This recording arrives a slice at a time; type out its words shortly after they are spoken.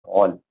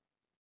all.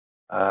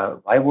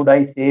 Why would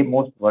I say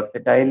most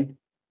versatile?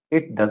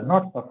 It does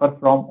not suffer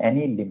from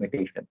any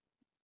limitation.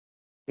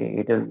 Okay,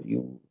 it is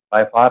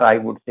by far, I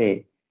would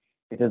say,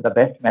 it is the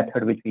best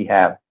method which we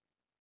have.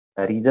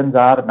 The reasons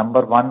are: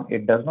 number one,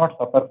 it does not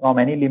suffer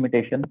from any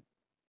limitation.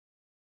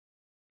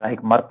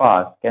 Like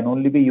Marpas can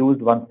only be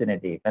used once in a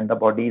day when the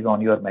body is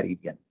on your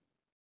meridian.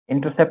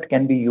 Intercept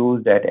can be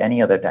used at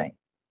any other time,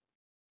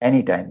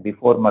 anytime,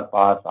 before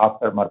Marpas,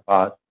 after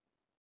Marpas,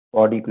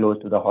 body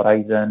close to the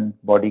horizon,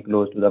 body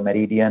close to the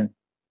meridian.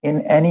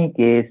 In any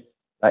case,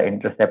 the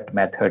intercept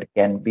method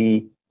can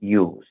be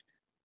used.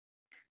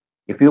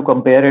 If you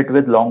compare it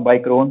with long by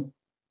crone,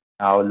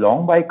 now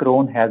long by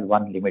crone has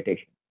one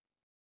limitation.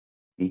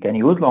 We can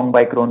use long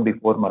by crone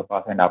before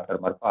Marpas and after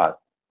Marpas,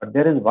 but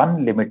there is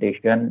one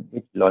limitation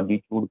which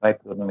longitude by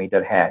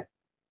chronometer has.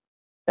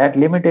 That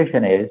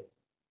limitation is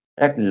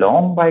that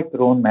long by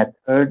crone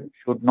method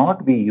should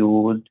not be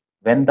used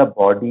when the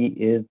body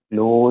is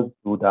close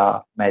to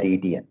the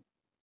meridian.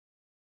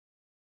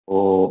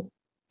 So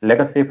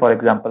let us say, for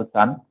example,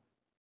 sun.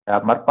 The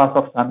Marpas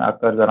of sun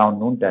occurs around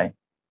noon time.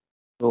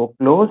 So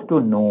close to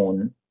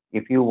noon,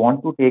 if you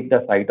want to take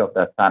the sight of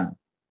the sun,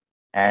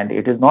 and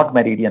it is not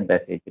meridian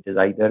passage, it is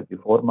either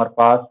before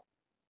Marpas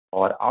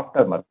or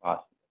after Marpas,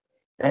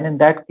 then in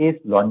that case,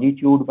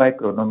 longitude by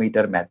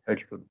chronometer method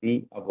should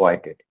be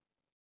avoided.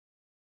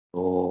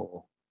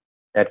 So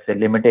that's a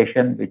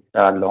limitation which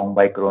the long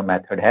by crone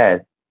method has.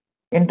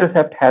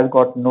 Intercept has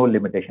got no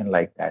limitation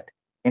like that.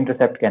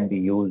 Intercept can be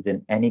used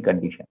in any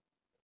condition.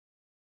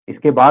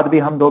 इसके बाद भी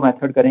हम दो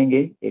method करेंगे.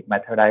 एक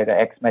method आएगा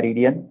x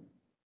meridian.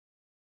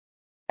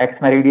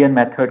 X meridian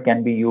method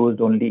can be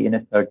used only in a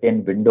certain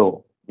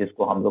window,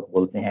 जिसको हम लोग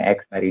बोलते हैं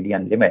x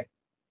meridian limit.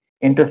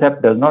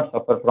 Intercept does not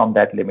suffer from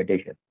that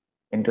limitation.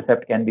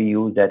 Intercept can be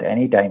used at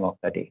any time of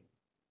the day.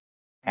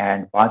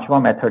 And पांचवा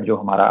method जो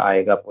हमारा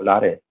आएगा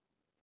Polaris,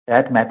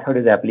 that method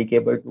is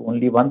applicable to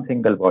only one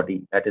single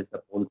body, that is the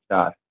pole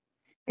star.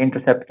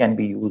 Intercept can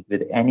be used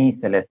with any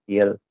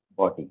celestial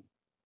body.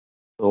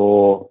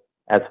 So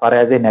as far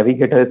as a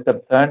navigator is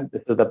concerned,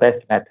 this is the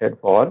best method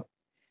for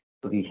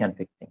position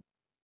fixing.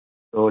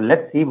 So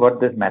let's see what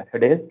this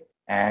method is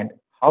and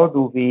how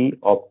do we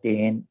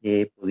obtain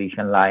a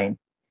position line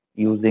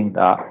using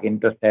the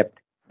intercept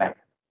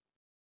method.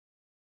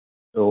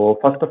 So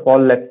first of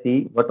all, let's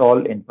see what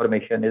all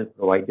information is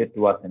provided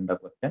to us in the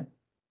question.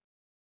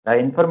 The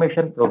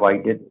information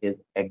provided is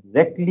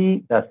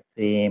exactly the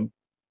same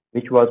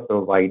which was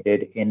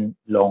provided in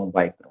long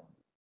by crone.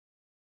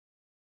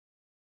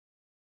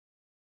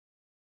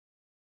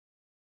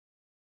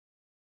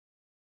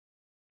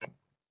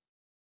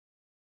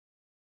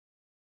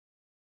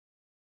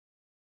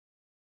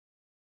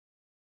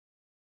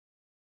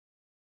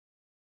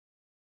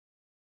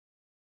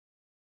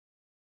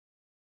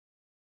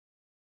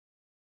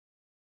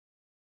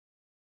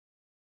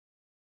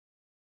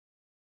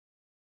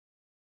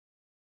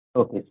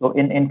 Okay, so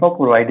in info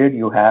provided,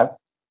 you have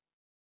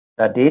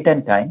the date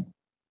and time.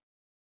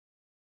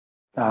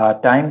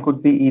 Time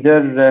could be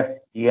either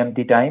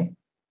GMT time,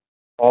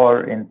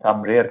 or in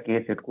some rare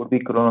case, it could be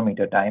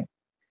chronometer time.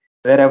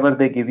 Wherever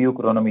they give you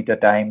chronometer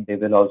time, they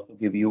will also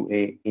give you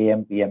a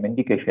AM PM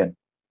indication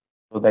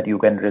so that you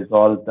can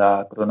resolve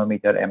the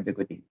chronometer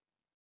ambiguity.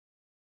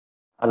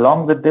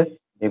 Along with this,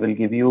 they will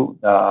give you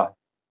the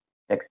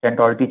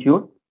extent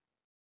altitude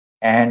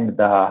and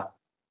the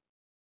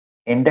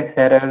index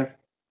error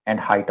and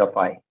height of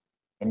eye.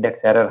 Index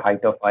error,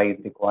 height of eye is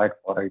required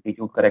for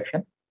altitude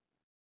correction.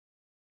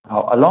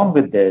 Now, along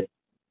with this,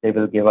 they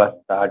will give us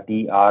the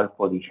DR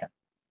position.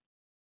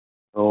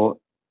 So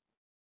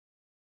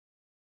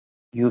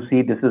you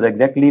see, this is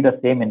exactly the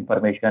same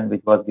information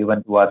which was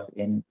given to us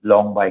in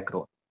long by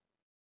crone.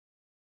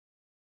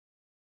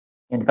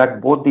 In fact,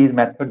 both these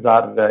methods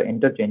are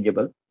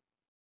interchangeable.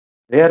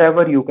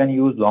 Wherever you can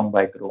use long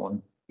by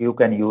crone, you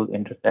can use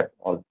intercept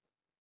also.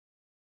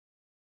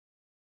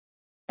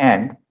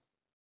 And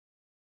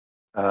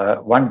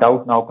one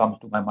doubt now comes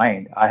to my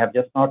mind. I have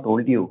just now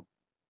told you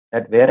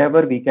that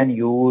wherever we can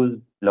use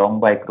long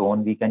by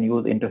crone, we can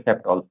use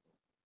intercept also.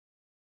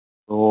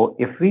 So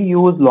if we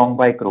use long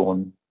by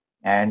crone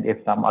and if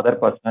some other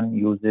person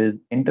uses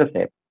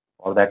intercept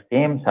for that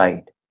same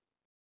site,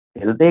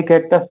 will they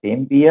get the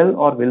same PL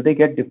or will they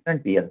get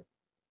different PL?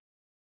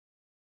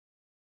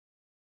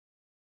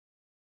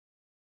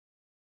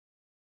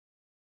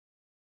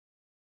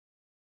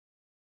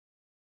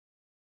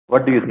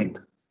 What do you think?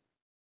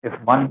 If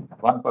one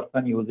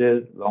person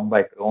uses long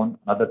by crone,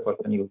 another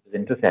person uses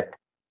intercept,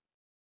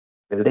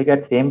 will they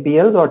get same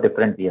PLs or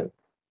different PLs?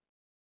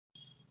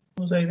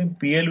 So I think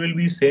PL will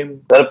be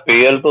same. Sir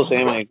PL तो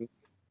same आएगी.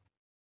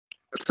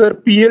 Sir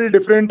PL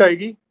different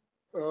आएगी.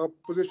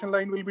 Position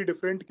line will be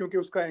different क्योंकि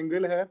उसका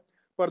angle है.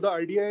 पर the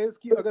idea is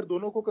कि अगर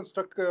दोनों को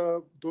कंस्ट्रक्ट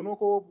दोनों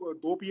को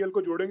दो PL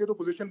को जोड़ेंगे तो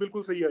पोजीशन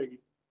बिल्कुल सही आएगी.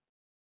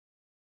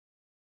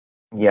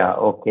 Yeah,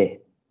 okay.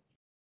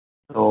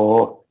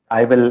 So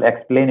I will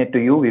explain it to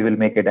you. We will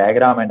make a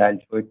diagram and I'll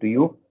show it to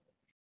you.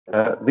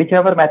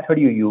 Whichever method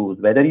you use,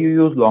 whether you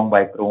use long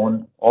by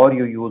crone or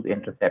you use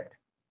intercept,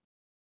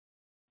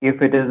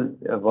 if it is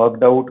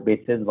worked out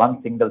basis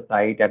one single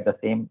site at the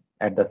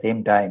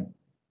same time,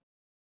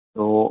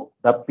 so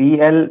the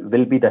PL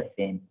will be the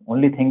same.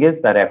 Only thing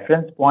is the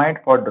reference point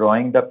for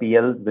drawing the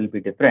PL will be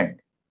different,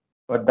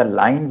 but the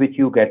line which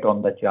you get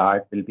on the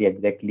chart will be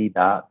exactly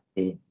the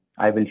same.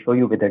 I will show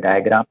you with a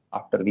diagram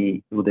after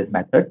we do this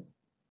method.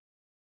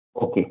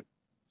 Okay,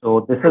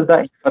 so this is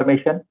the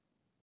information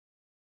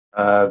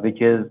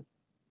which is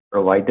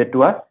provided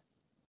to us.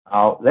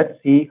 Now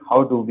let's see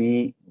how do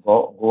we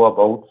go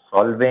about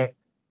solving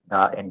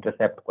the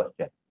intercept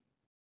question.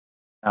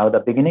 Now the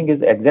beginning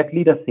is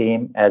exactly the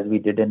same as we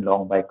did in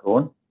long by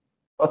Cron.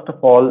 First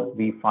of all,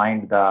 we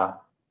find the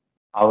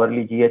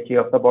hourly GHA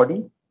of the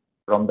body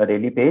from the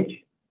daily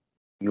page.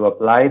 You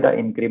apply the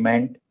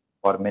increment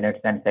for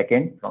minutes and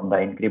seconds from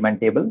the increment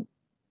table.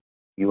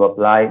 You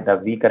apply the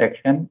V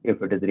correction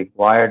if it is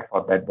required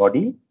for that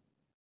body,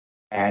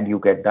 and you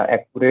get the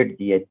accurate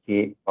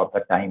GHA for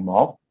the time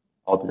of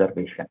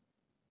observation.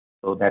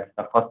 So that's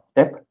the first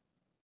step.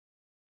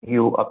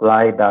 You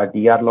apply the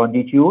DR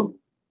longitude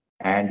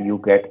and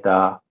you get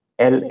the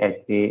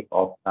LHA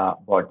of the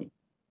body.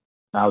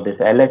 Now this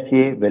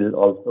LHA will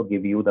also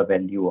give you the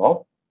value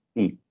of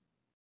P.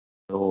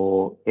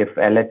 So if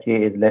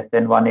LHA is less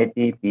than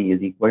 180, P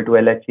is equal to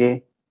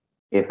LHA.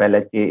 If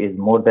LHA is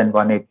more than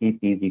 180,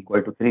 P is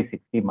equal to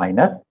 360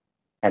 minus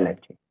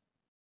LHA.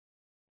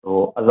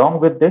 So along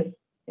with this,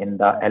 in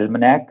the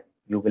almanac,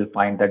 you will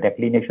find the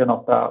declination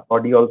of the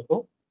body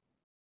also.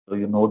 So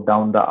you note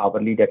down the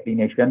hourly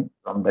declination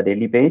from the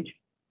daily page.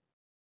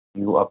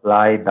 You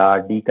apply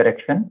the D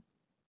correction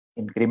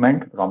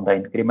increment from the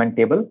increment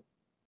table,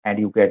 and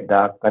you get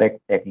the correct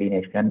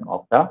declination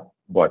of the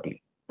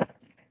body.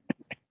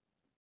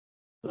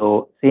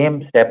 So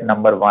same step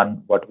number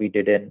one, what we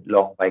did in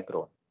long by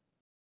Cron.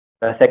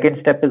 The second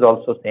step is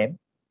also same.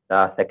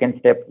 The second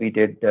step we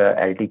did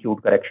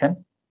altitude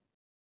correction.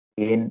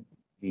 Again,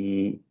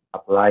 we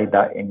apply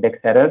the index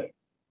error,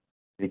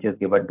 which is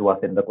given to us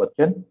in the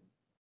question.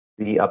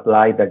 We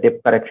apply the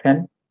dip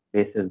correction.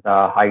 This is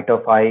the height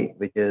of I,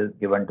 which is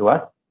given to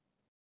us.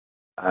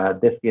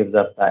 This gives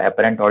us the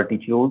apparent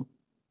altitude.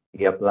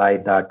 We apply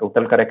the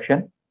total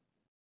correction,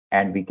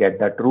 and we get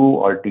the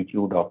true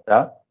altitude of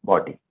the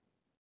body.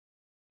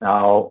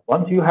 Now,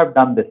 once you have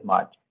done this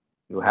much,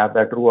 you have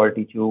the true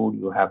altitude,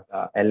 you have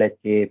the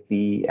LHA,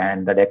 P,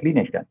 and the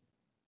declination.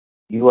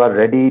 You are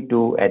ready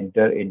to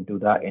enter into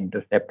the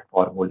intercept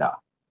formula.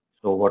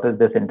 So what is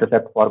this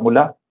intercept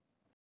formula?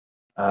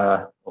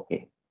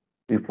 Okay,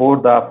 before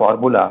the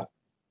formula,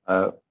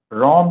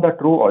 from the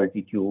true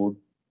altitude,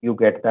 you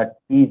get the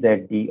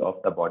TZD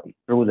of the body,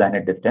 true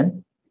zenith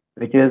distance,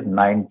 which is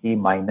 90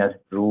 minus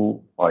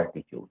true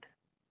altitude.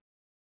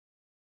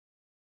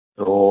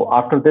 So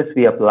after this,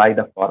 we apply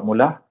the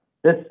formula.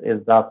 This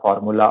is the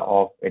formula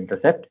of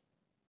intercept.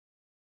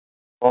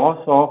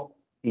 Cos of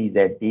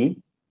TZD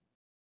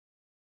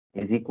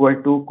is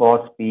equal to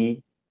cos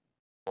P,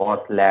 cos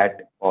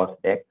lat, cos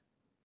dec,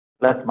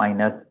 plus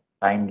minus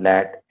sin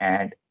lat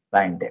and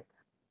sin dec.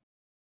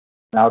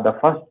 Now the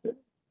first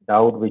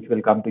doubt which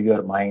will come to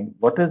your mind,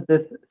 what is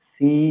this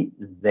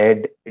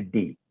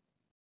CZD?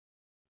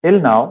 Till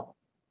now,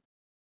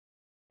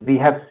 we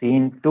have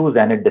seen two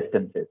zenith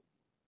distances.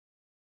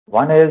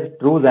 One is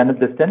true zenith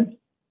distance,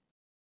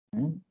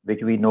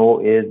 which we know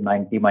is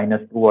 90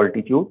 minus true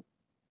altitude.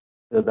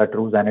 So the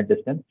true zenith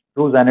distance.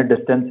 True zenith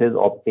distance is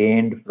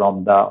obtained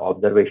from the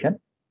observation.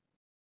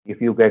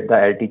 If you get the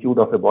altitude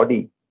of a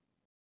body,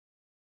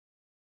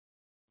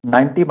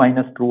 90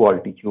 minus true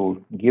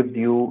altitude gives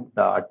you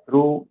the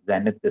true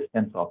zenith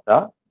distance of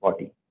the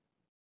body.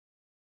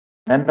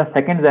 Then the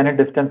second zenith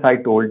distance I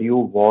told you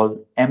was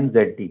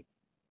MZD,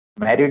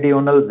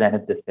 meridional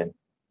zenith distance.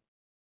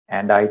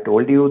 And I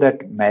told you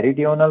that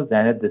meridional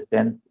zenith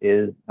distance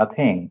is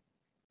nothing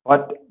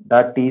but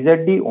the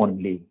TZD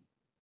only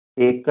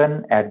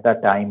taken at the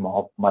time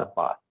of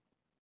Marpas.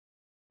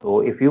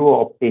 So if you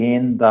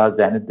obtain the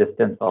zenith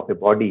distance of a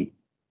body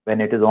when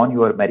it is on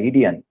your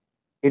meridian,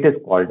 it is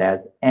called as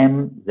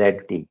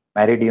MZD,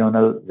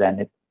 meridional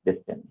zenith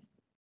distance.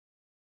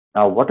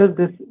 Now, what is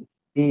this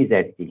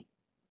CZD?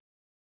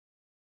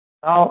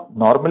 Now,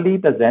 normally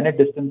the zenith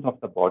distance of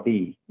the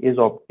body is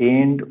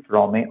obtained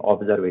from an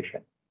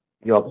observation.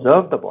 You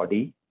observe the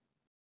body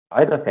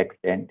by the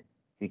sextant,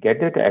 we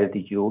get its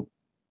altitude.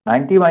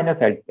 90 minus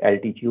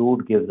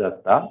altitude gives us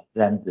the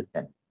zenith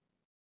distance.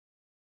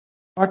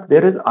 But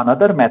there is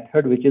another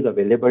method which is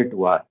available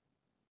to us,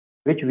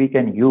 which we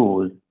can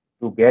use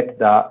to get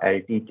the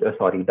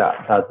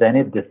the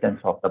zenith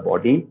distance of the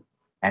body,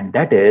 and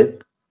that is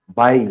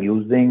by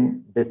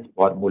using this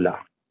formula.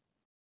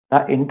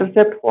 The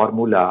intercept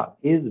formula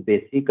is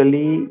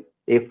basically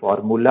a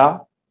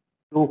formula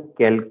to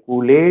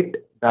calculate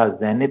the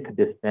zenith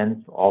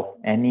distance of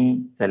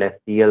any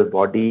celestial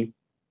body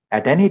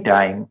at any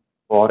time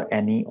for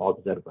any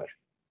observer.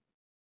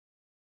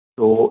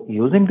 So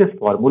using this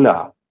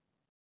formula,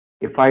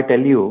 if I tell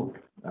you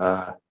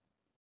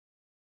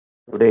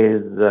today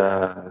is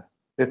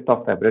 5th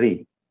of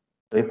February,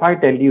 so if I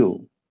tell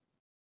you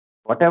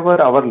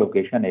whatever our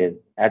location is,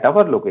 at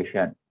our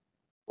location,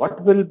 what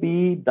will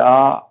be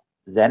the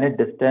zenith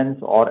distance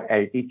or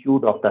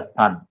altitude of the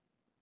sun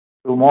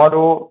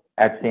tomorrow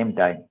at same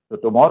time? So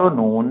tomorrow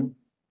noon,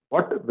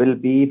 what will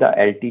be the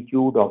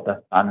altitude of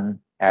the sun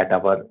at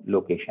our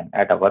location,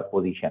 at our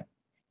position?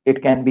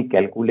 It can be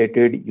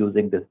calculated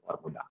using this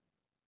formula.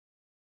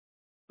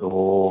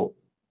 So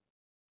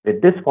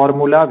with this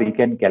formula, we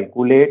can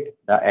calculate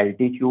the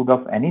altitude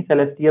of any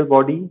celestial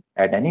body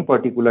at any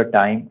particular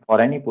time for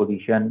any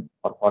position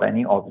or for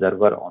any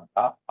observer on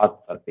the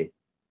Earth's surface.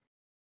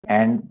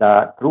 And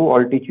the true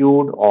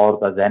altitude or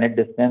the zenith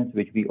distance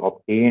which we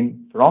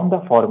obtained from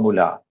the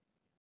formula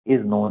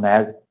is known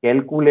as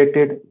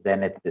calculated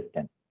zenith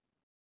distance,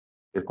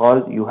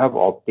 because you have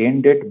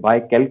obtained it by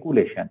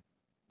calculation,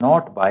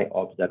 not by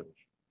observation.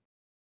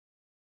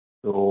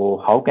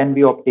 So how can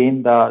we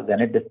obtain the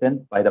zenith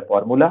distance? By the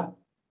formula.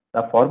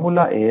 The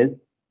formula is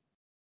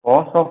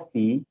cos of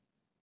P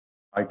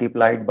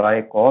multiplied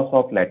by cos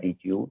of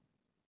latitude.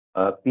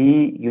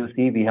 P, you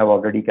see, we have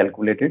already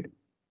calculated.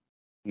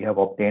 We have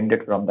obtained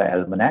it from the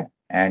almanac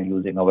and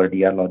using our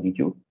DR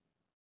longitude.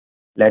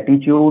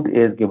 Latitude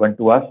is given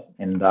to us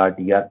in the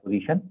DR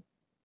position,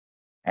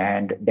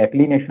 and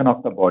declination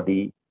of the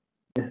body,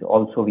 this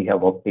also we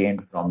have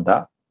obtained from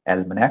the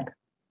almanac.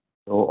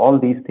 So all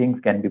these things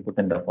can be put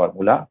in the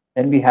formula.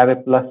 Then we have a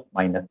plus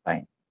minus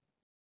sign.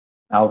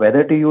 Now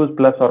whether to use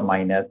plus or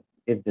minus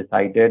is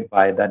decided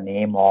by the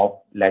name of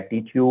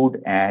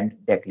latitude and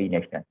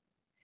declination.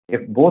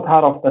 If both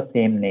are of the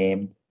same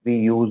name, we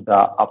use the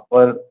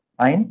upper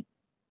sign.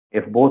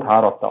 If both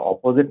are of the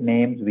opposite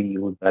names, we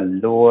use the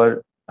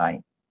lower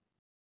sign.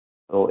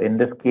 So in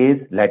this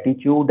case,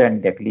 latitude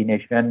and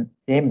declination,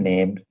 same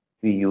names,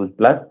 we use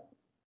plus.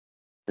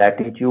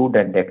 Latitude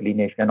and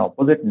declination,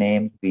 opposite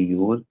names, we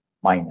use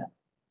minus.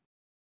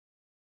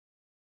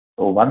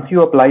 So once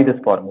you apply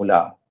this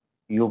formula,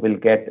 you will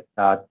get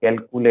the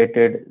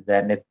calculated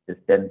zenith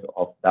distance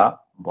of the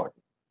body.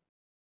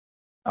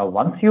 Now,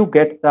 once you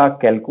get the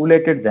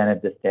calculated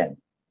zenith distance,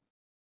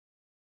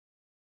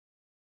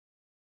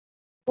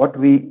 what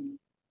we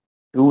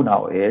do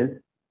now is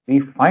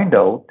we find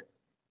out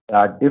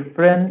the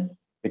difference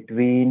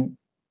between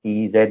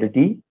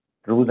TZD,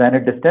 true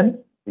zenith distance,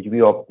 which we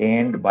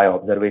obtained by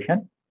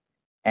observation,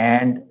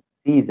 and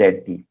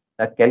CZD,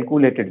 the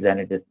calculated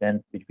zenith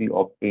distance, which we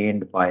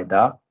obtained by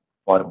the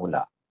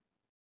formula.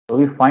 So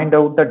we find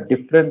out the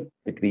difference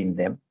between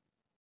them,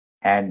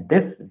 and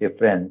this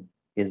difference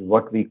is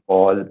what we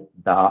call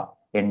the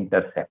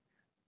intercept.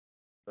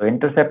 So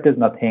intercept is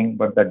nothing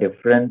but the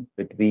difference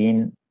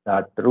between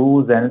the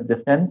true zenith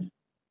distance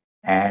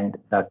and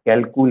the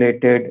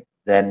calculated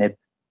zenith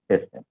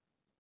distance.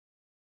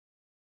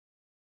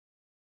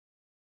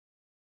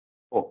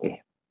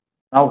 Okay.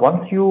 Now,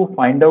 once you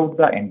find out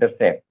the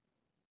intercept,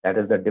 that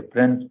is the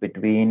difference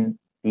between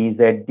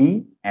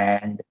TZD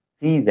and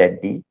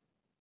CZD,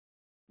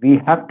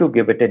 we have to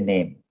give it a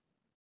name.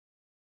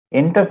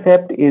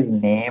 Intercept is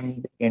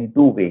named in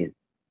two ways.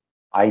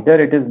 Either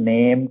it is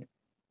named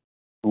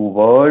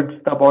towards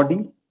the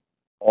body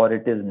or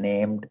it is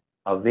named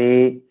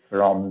away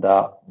from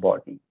the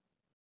body.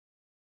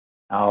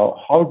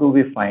 Now, how do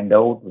we find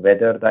out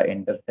whether the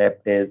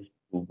intercept is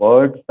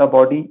towards the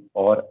body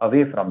or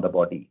away from the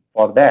body?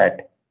 For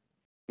that,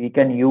 we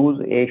can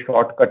use a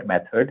shortcut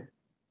method.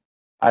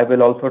 I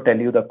will also tell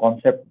you the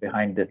concept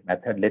behind this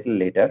method little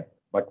later,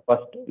 but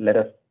first let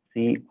us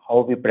see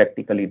how we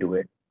practically do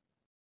it.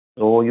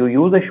 So you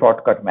use a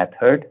shortcut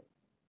method,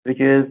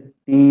 which is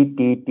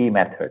TTT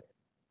method.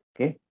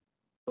 Okay.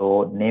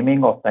 So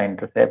naming of the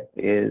intercept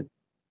is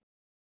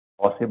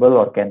possible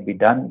or can be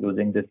done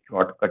using this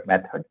shortcut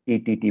method,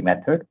 TTT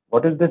method.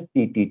 What is this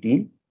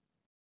TTT?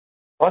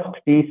 First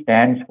T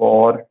stands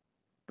for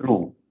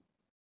true.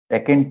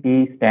 Second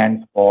T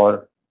stands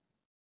for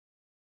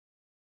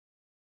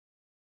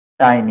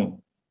tiny.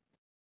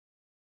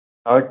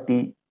 Third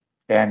T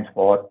stands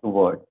for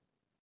towards.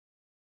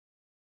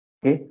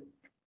 Okay.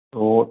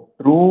 So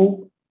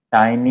true,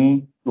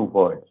 tiny,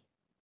 towards.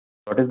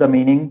 What is the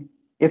meaning?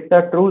 If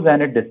the true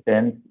zenith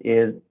distance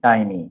is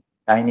tiny,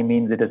 tiny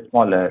means it is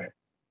smaller,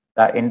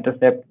 the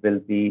intercept will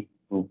be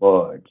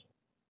towards.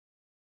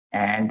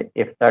 And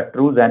if the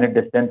true zenith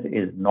distance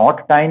is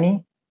not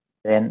tiny,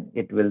 then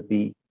it will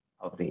be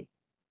away.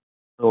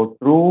 So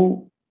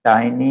true,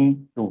 tiny,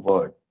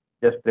 towards.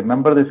 Just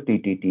remember this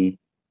TTT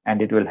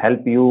and it will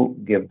help you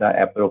give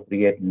the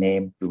appropriate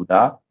name to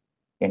the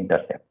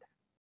intercept.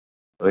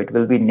 So it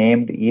will be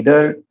named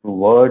either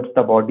towards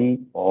the body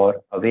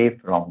or away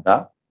from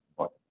the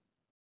body.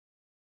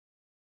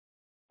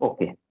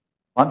 Okay.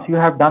 Once you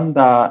have done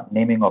the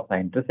naming of the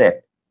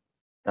intercept,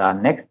 the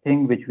next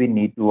thing which we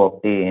need to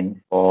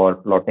obtain for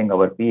plotting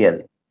our PL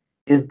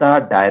is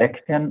the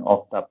direction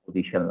of the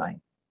position line.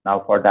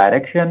 Now for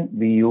direction,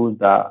 we use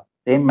the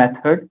same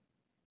method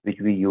which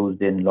we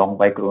used in long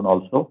bichrone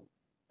also.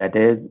 That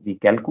is, we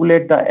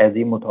calculate the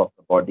azimuth of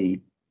the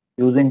body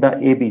using the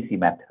ABC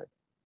method.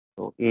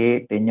 So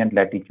A tangent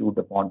latitude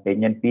upon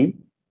tangent P,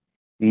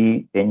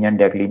 B tangent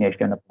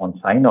declination upon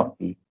sine of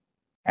P,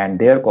 and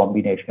their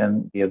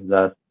combination gives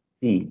us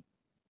C,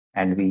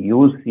 and we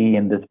use C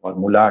in this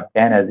formula,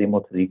 tan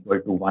azimuth is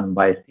equal to 1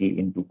 by C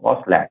into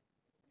cos lat,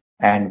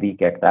 and we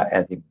get the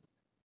azimuth.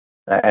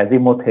 The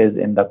azimuth is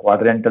in the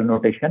quadrantal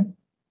notation.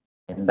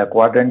 In the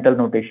quadrantal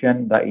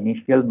notation, the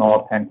initial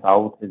north and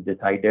south is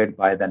decided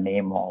by the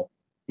name of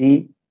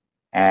C,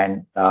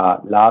 and the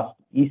last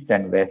east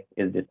and west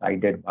is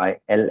decided by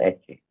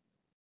LHA.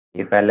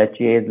 If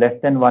LHA is less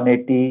than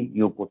 180,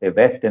 you put a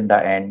west in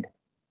the end.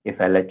 If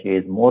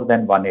LHA is more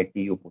than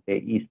 180, you put a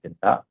east in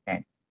the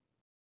end.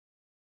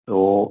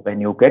 So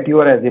when you get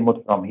your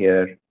azimuth from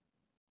here,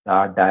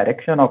 the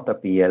direction of the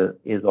PL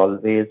is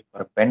always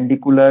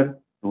perpendicular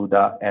to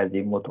the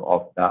azimuth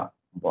of the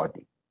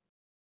body.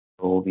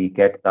 So we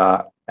get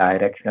the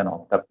direction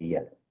of the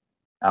PL.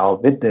 Now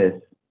with this,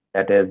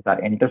 that is the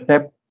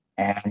intercept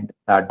and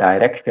the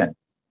direction,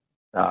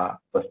 the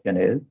question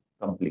is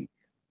complete.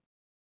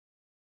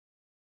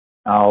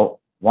 Now,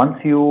 once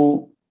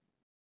you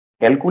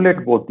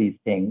calculate both these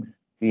things,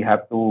 we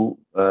have to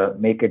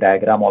make a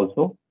diagram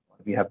also.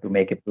 We have to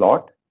make a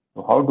plot.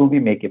 So how do we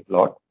make a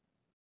plot?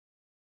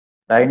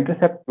 The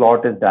intercept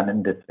plot is done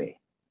in this way.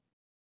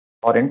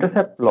 For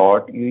intercept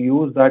plot, you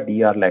use the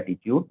dr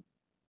latitude.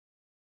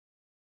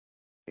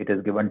 It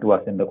is given to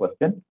us in the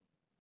question.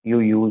 You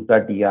use the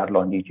dr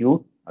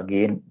longitude,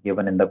 again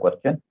given in the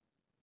question.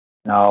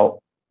 Now,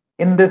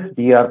 in this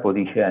dr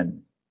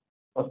position,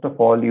 first of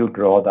all, you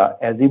draw the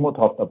azimuth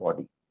of the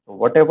body. So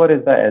whatever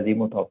is the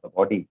azimuth of the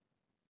body,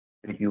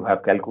 which you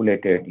have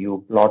calculated,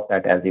 you plot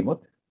that azimuth.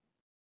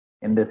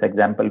 In this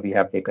example, we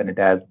have taken it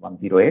as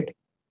 108.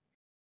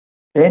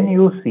 Then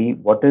you see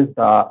what is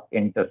the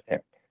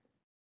intercept.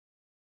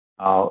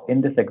 Now,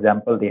 in this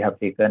example, they have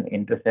taken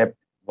intercept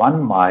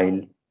 1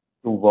 mile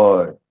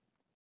toward.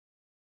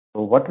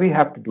 So what we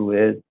have to do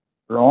is,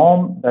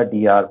 from the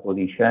dr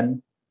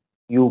position,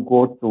 you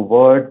go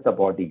towards the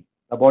body.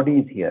 The body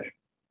is here.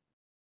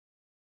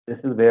 This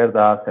is where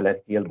the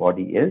celestial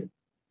body is.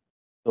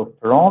 So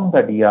from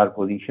the dr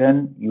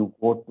position, you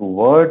go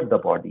towards the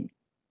body.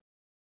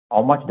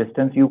 How much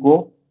distance you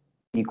go?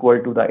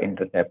 Equal to the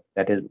intercept,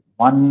 that is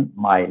 1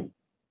 mile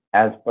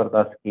as per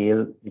the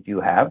scale which you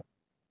have.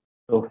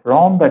 So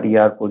from the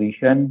dr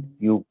position,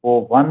 you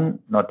go 1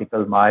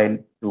 nautical mile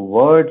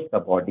towards the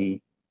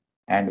body,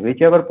 and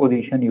whichever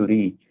position you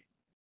reach,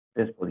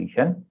 this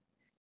position,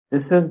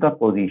 this is the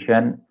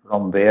position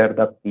from where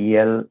the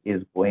PL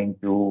is going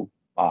to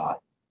pass.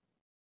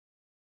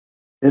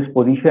 This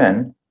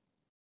position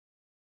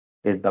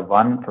is the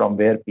one from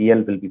where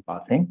PL will be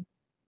passing,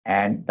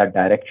 and the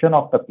direction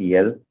of the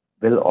PL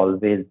will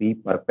always be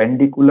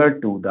perpendicular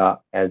to the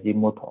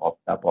azimuth of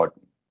the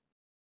body.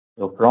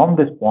 So from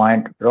this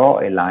point, draw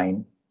a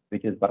line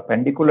which is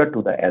perpendicular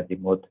to the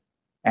azimuth,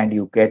 and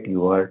you get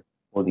your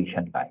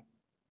position line.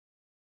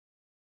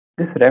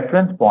 This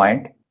reference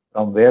point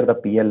from where the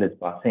PL is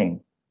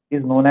passing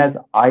is known as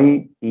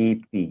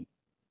ITP,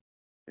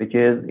 which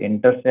is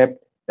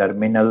intercept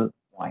terminal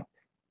point.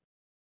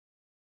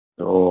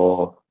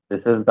 So this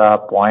is the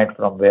point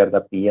from where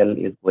the PL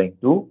is going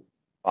to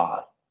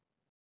pass.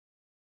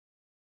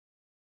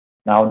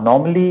 Now,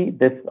 normally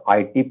this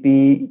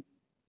ITP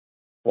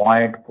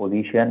point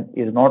position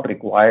is not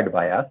required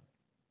by us.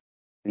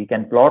 We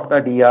can plot the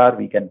dr,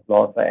 we can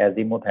plot the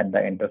azimuth and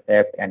the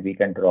intercept, and we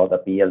can draw the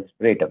PL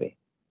straight away.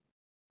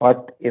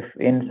 But if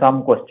in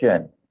some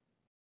question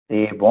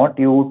they want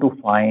you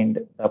to find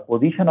the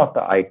position of the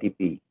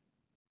ITP,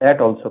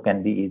 that also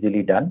can be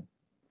easily done.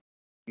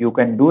 You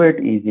can do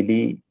it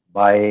easily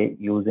by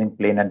using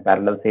plane and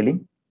parallel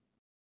sailing.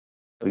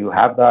 So you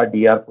have the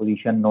dr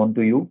position known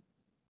to you.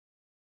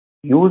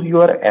 Use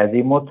your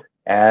azimuth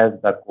as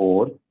the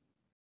course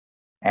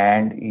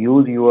and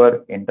use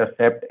your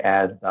intercept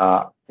as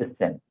the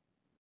distance.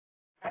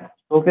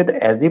 So with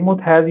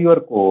azimuth as your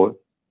course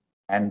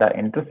and the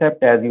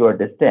intercept as your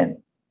distance,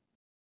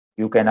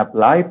 you can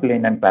apply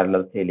plane and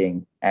parallel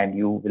sailing, and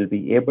you will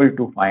be able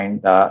to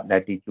find the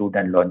latitude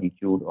and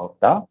longitude of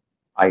the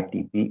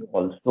ITP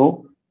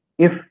also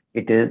if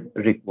it is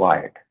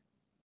required.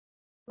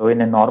 So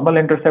in a normal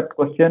intercept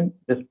question,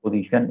 this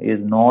position is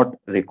not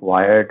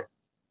required,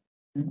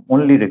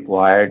 only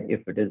required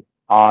if it is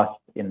asked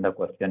in the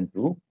question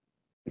to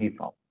be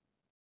found.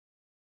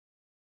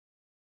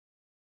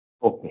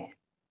 Okay.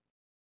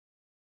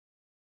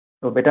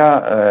 So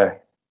beta,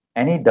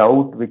 any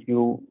doubt which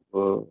you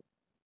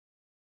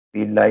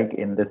feel like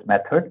in this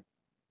method?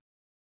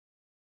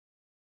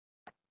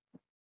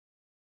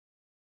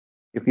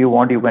 If you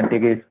want, you can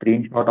take a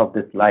screenshot of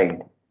this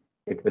slide.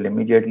 It will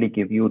immediately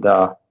give you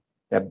the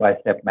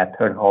step-by-step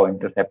method how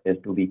intercept is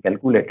to be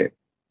calculated.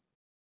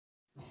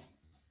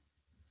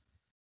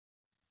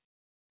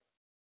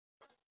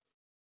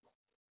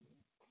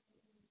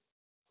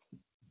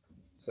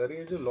 Sir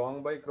ये जो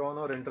long by Crohn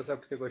और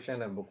intercept के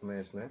question है book में,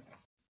 इसमें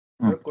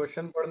sir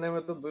question पढ़ने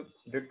में तो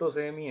डिट्टो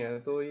सेम ही है,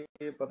 तो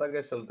ये पता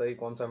कैसे चलता है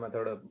कौन सा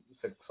मेथड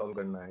से सॉल्व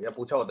करना है, या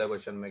पूछा होता है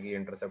क्वेश्चन में कि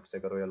इंटरसेप्ट से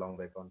करो या लॉन्ग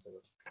बाई क्रॉन से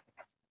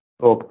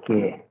करो?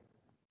 ओके,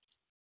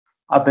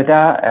 अब बेटा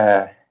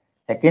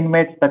सेकंड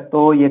मैच तक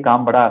तो ये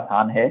काम बड़ा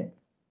आसान है,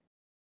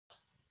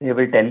 they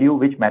will tell you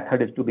which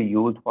method is to be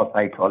used for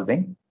site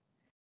solving.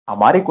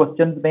 हमारे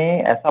क्वेश्चंस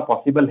में ऐसा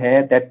पॉसिबल है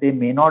that they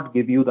may not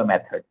give you the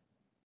method.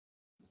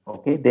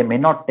 Okay, they may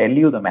not tell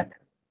you the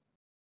method.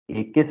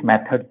 कि किस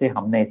method से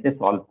हमने इसे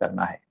solve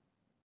करना है.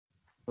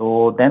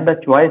 So then the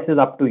choice is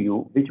up to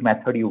you which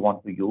method you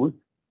want to use.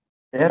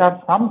 There are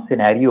some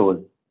scenarios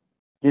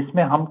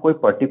जिसमें हम कोई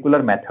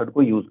पर्टिकुलर मेथड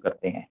को यूज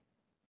करते हैं.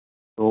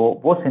 तो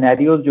वो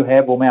सिनेरियोज जो है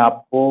वो मैं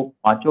आपको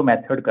पांचों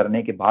मेथड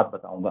करने के बाद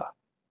बताऊंगा.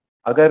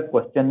 अगर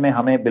क्वेश्चन में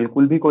हमें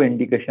बिल्कुल भी कोई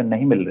इंडिकेशन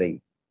नहीं मिल रही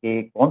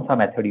कि कौन सा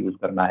मेथड यूज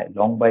करना है,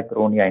 लॉन्ग बाय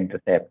क्रोन या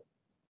इंटरसेप्ट,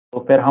 तो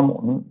फिर हम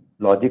उन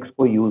लॉजिक्स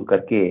को यूज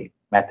करके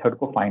मेथड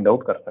को फाइंड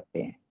आउट कर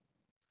सकते हैं.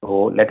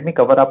 तो let me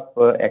cover up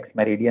x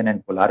meridian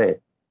and Polaris,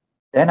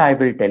 then I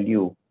will tell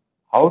you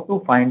how to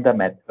find the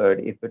method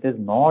if it is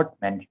not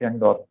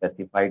mentioned or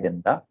specified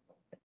in the.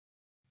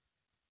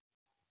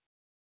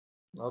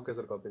 Okay,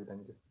 sir. Copy.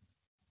 Thank you.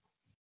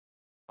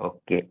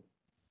 Okay.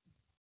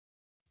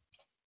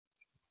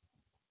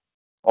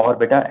 Or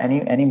beta,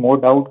 any more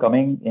doubt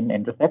coming in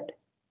intercept?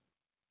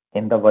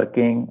 In the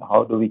working,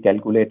 how do we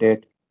calculate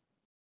it?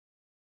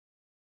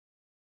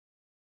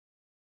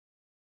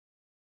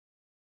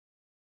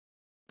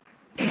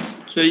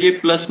 Sir ये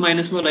plus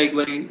minus में like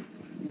बारी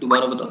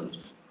दोबारा बता दो.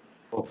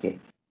 Okay.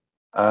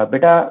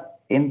 Beta,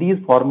 in these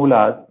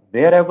formulas,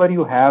 wherever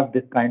you have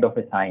this kind of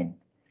a sign,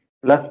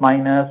 plus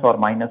minus or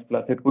minus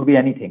plus, it could be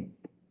anything.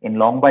 In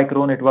long by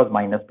cron, it was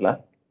minus plus.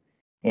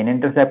 In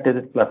intercept, it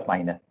is plus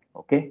minus.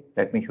 Okay,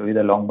 let me show you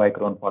the long by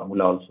cron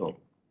formula also.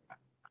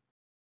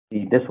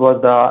 See, this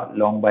was the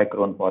long by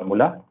cron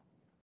formula.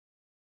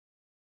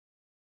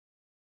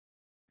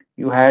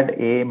 You had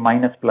a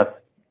minus plus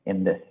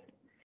in this.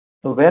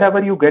 So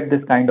wherever you get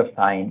this kind of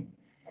sign,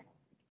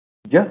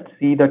 just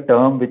see the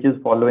term which is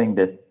following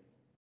this.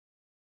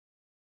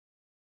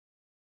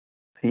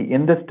 See,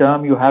 in this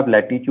term, you have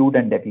latitude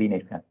and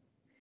declination.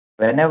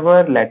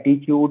 Whenever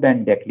latitude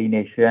and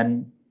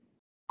declination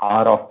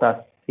are of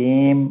the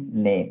same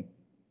name,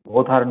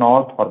 both are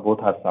north or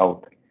both are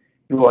south,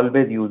 you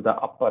always use the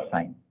upper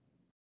sign.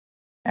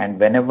 And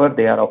whenever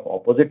they are of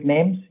opposite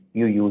names,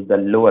 you use the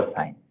lower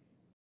sign.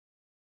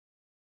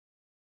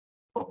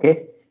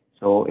 Okay,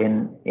 so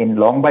in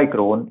long by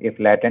cron, if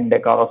lat and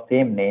dec are of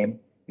same name,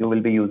 you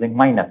will be using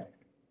minus.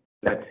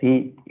 Let's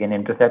see in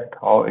intercept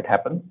how it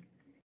happens.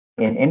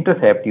 In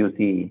intercept, you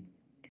see,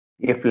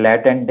 if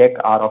lat and dec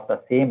are of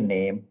the same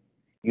name,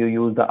 you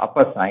use the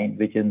upper sign,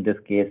 which in this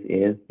case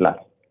is plus.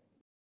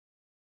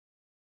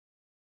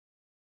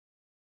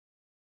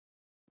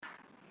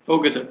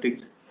 Okay sir,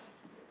 ठीक.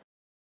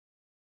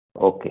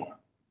 Okay,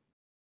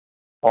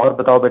 और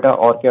बताओ बेटा,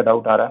 और क्या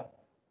doubt आ रहा है?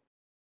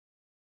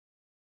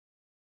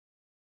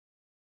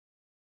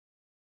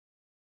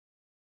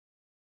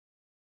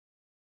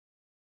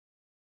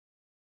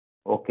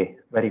 Okay,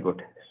 very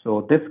good.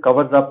 So this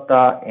covers up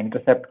the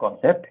intercept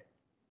concept.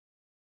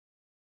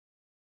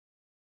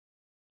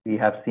 We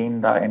have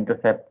seen the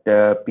intercept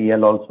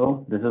PL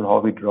also. This is how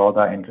we draw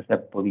the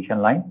intercept position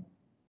line.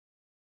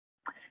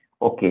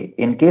 Okay,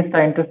 in case the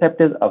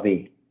intercept is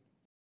away,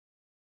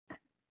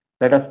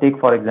 let us take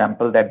for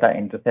example that the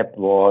intercept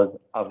was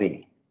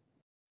away.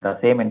 The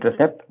same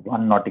intercept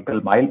 1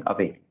 nautical mile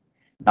away.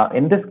 Now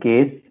in this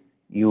case,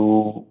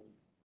 you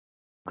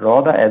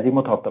draw the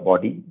azimuth of the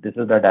body. This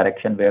is the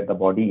direction where the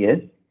body is.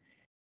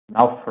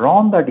 Now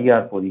from the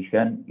DR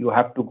position, you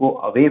have to go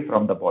away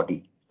from the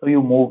body. So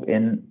you move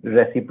in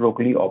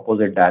reciprocally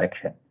opposite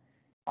direction,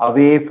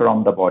 away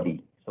from the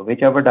body. So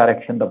whichever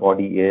direction the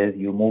body is,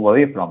 you move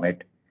away from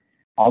it.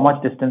 How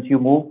much distance you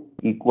move?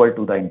 Equal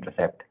to the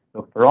intercept.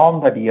 So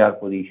from the DR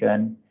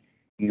position,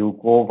 you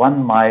go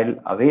 1 mile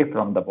away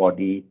from the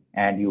body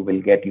and you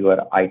will get your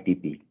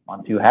ITP.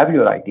 Once you have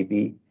your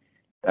ITP,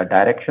 the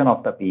direction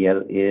of the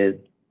PL is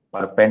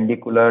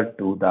perpendicular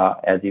to the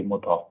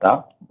azimuth of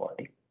the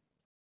body.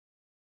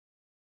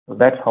 So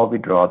that's how we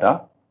draw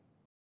the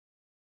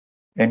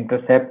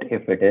intercept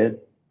if it is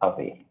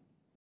away.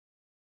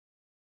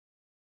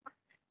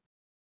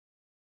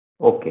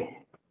 Okay.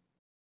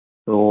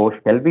 So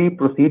shall we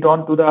proceed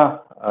on to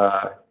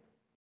the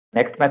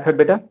next method,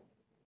 beta?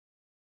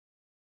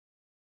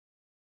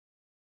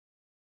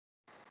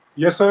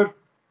 Yes, sir.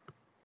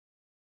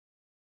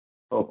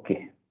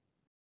 Okay.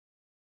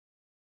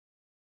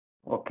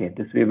 Okay,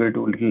 this we will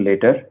do a little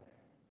later.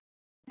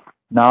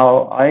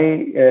 Now,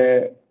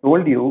 I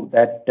told you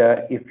that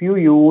if you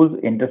use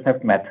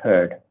intercept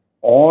method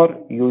or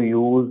you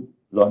use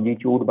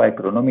longitude by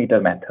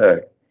chronometer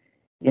method,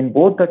 in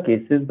both the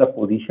cases, the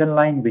position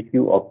line which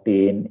you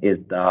obtain is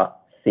the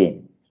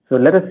same. So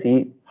let us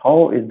see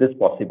how is this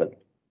possible.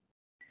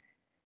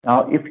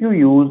 Now, if you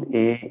use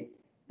a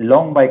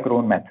long by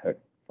chron method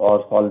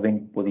for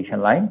solving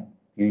position line,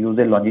 you use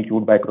a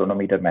longitude by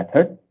chronometer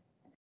method.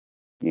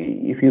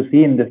 If you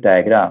see in this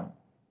diagram,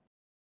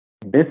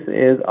 this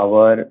is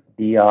our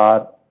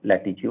DR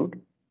latitude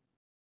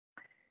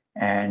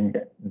and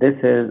this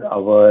is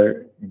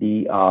our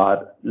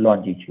DR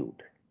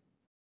longitude.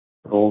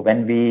 So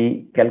when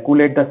we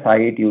calculate the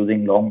site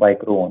using long by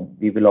cron,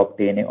 we will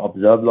obtain an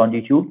observed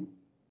longitude.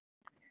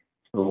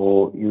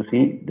 So you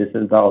see, this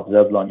is the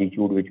observed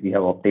longitude which we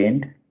have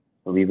obtained.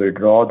 So we will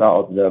draw the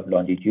observed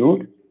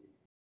longitude.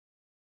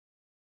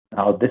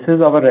 Now this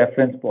is our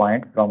reference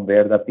point from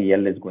where the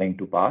PL is going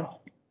to pass,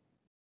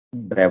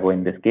 Bravo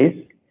in this case.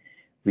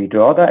 We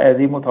draw the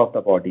azimuth of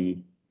the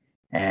body,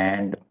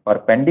 and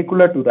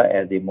perpendicular to the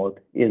azimuth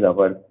is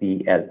our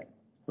PL.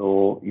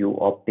 So you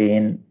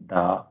obtain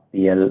the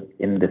PL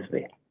in this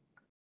way.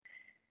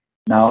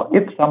 Now,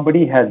 if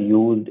somebody has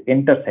used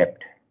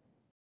intercept,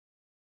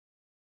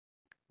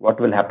 what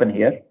will happen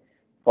here?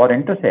 For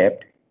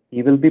intercept,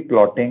 he will be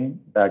plotting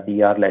the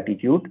dr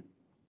latitude.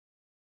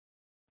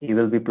 He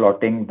will be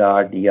plotting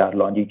the dr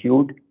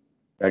longitude.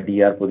 The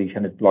dr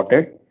position is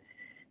plotted.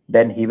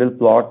 Then he will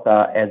plot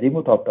the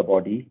azimuth of the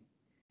body.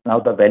 Now,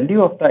 the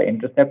value of the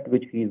intercept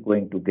which he is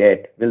going to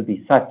get will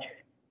be such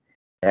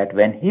that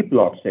when he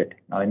plots it,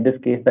 now in this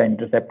case, the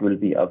intercept will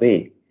be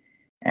away.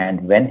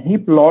 And when he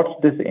plots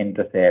this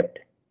intercept,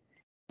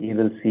 you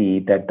will see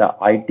that the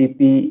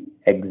ITP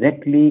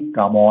exactly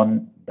come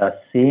on the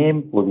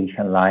same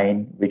position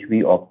line which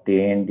we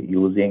obtained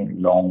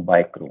using long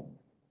by chron.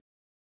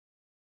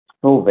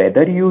 So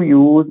whether you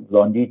use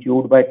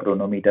longitude by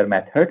chronometer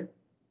method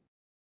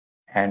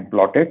and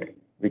plot it,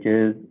 which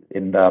is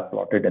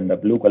plotted in the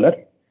blue color,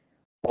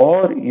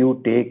 or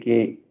you take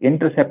a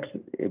intercept,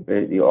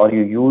 or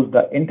you use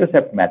the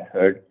intercept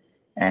method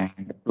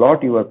and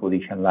plot your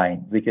position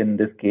line, which in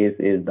this case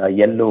is the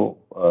yellow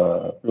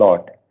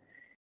plot,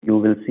 you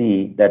will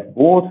see that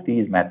both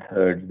these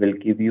methods will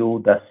give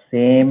you the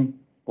same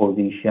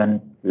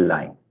position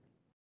line.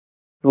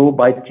 So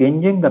by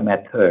changing the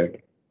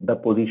method, the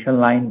position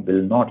line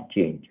will not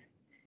change.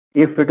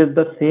 If it is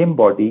the same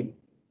body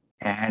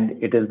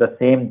and it is the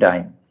same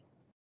time,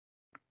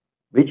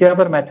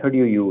 whichever method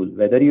you use,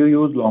 whether you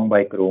use long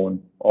by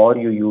chron or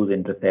you use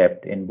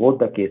intercept, in both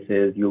the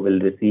cases, you will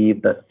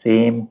receive the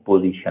same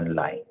position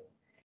line.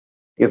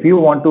 If you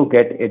want to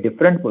get a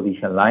different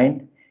position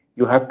line,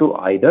 you have to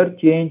either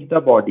change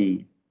the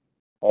body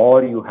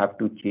or you have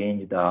to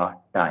change the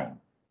time.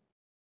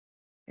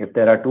 If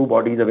there are two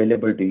bodies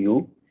available to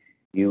you,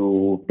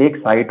 you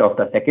take sight of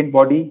the second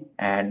body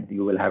and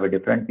you will have a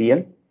different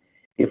PL.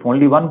 If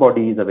only one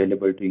body is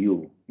available to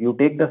you, you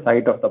take the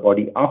sight of the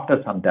body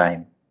after some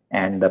time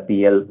and the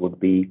PL would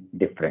be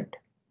different.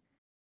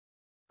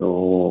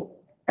 So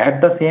at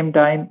the same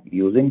time,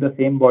 using the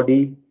same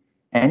body,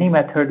 any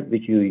method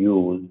which you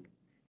use,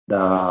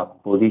 the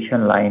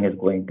position line is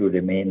going to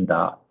remain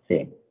the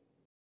same.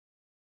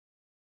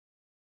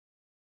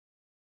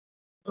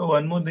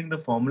 One more thing, the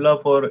formula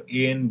for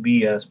A and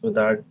B, as per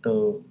that,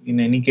 in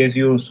any case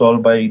you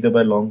solve by either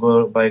by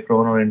longer by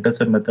chron or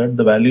intercept method,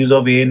 the values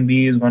of A and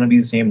B is going to be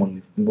the same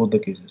only in both the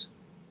cases.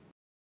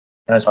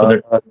 As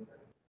per that.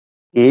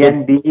 A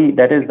and B,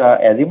 that is the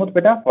azimuth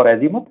beta for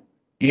azimuth?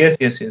 Yes.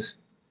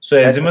 So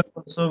azimuth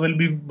also will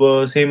be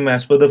same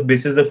as per the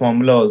basis the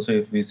formula also,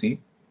 if we see.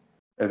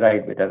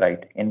 Right, beta,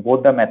 right. In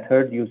both the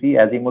methods, you see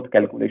azimuth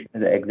calculation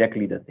is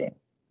exactly the same.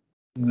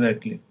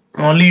 Exactly.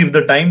 Only if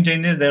the time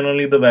changes, then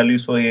only the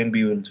values for A and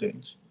B will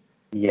change.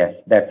 Yes,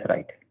 that's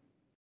right.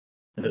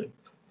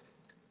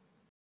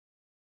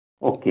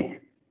 Okay.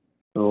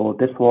 So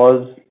this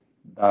was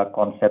the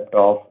concept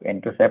of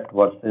intercept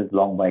versus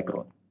long by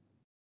chron.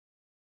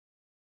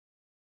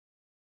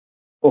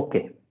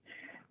 Okay.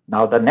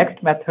 Now the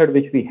next method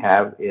which we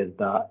have is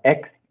the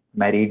X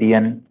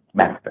meridian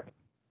method.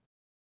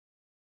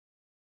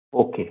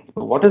 Okay.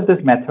 So what is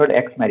this method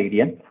X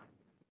meridian?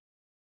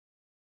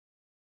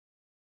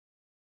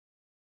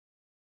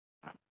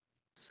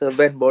 So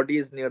when body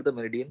is near the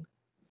meridian.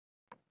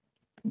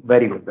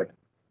 Very good बेटा.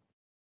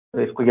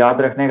 तो इसको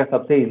याद रखने का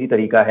सबसे easy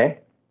तरीका है,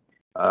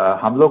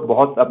 हम लोग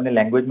बहुत अपने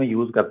लैंग्वेज में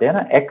यूज करते हैं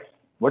ना x.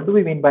 What do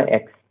we mean by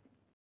x?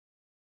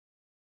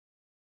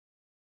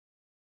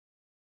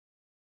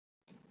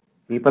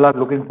 People are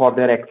looking for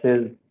their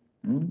access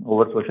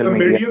over social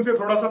media. Meridian से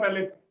थोड़ा सा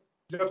पहले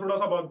या थोड़ा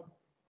सा बाद.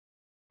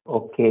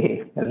 Okay,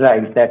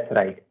 right, that's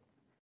right.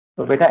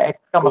 तो बेटा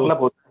एक्स का मतलब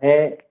होता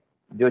है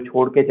जो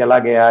छोड़ के चला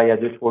गया या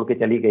जो छोड़ के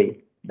चली गई,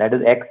 दैट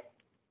इज एक्स.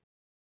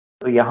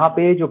 तो यहाँ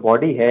पे जो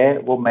बॉडी है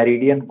वो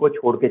मेरिडियन को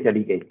छोड़ के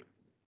चली गई.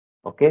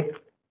 ओके,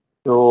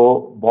 तो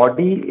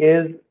body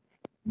is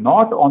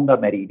not on the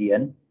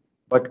meridian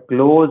but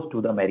close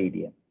to the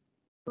meridian,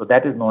 so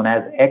that is known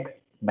as X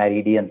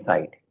meridian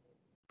site.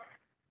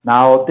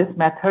 Now this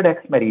method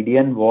X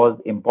meridian was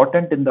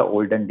important in the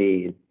olden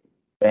days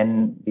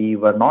when we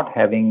were not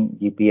having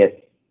GPS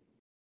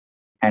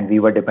and we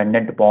were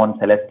dependent upon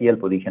celestial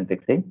position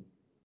fixing.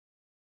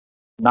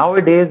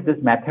 Nowadays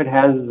this method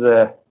has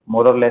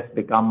more or less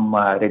become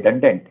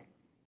redundant,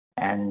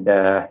 and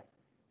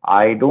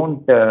I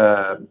don't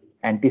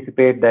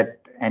anticipate that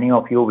any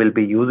of you will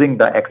be using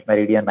the X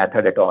meridian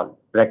method at all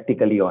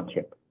practically on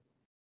ship.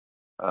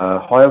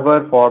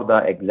 However, for the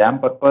exam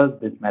purpose,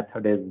 this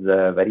method is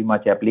very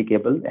much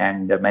applicable,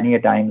 and many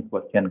a times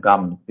question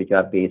comes which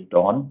are based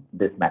on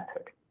this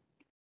method.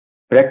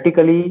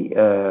 Practically,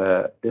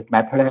 this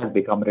method has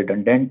become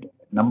redundant.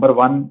 Number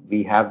one,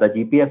 we have the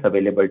GPS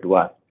available to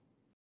us.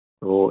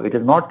 So it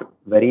is not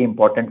very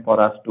important for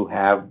us to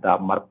have the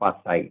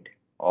Marpa site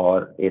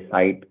or a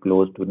site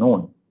close to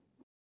noon.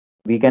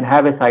 We can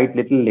have a site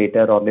little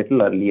later or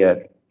little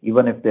earlier,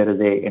 even if there is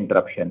a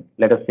interruption.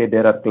 Let us say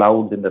there are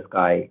clouds in the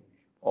sky,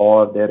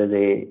 or there is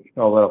a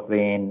shower of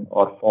rain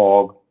or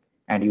fog,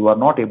 and you are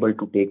not able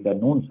to take the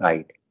noon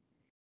site.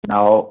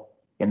 Now,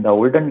 in the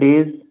olden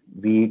days,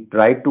 we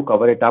tried to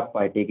cover it up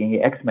by taking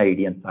a X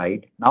meridian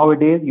site.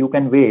 Nowadays, you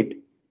can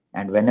wait,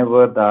 and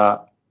whenever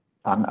the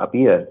sun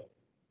appears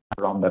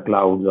from the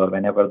clouds or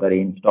whenever the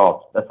rain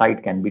stops, the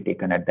site can be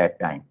taken at that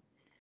time.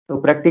 So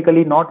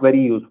practically not very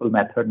useful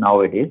method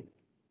nowadays.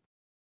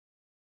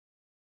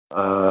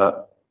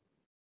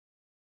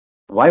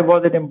 Why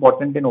was it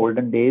important in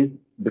olden days?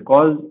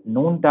 Because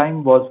noon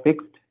time was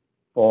fixed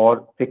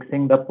for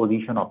fixing the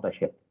position of the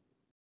ship.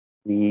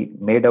 We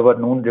made our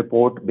noon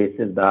report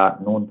basis the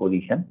noon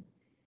position.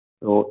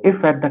 So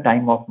if at the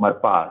time of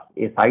Marpas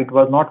a sight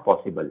was not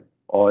possible,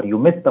 or you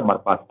missed the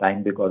Marpas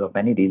time because of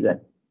any reason,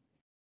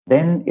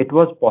 then it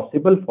was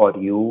possible for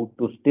you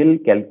to still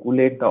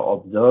calculate the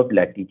observed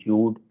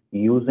latitude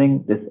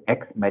using this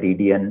X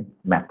meridian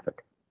method.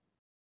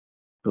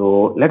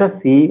 So let us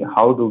see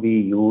how do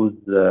we use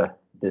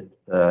this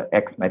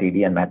X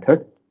meridian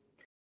method.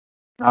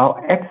 Now,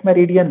 X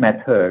meridian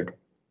method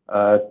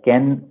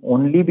can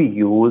only be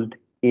used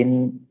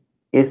in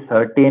a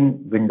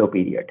certain window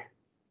period.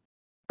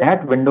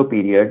 That window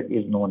period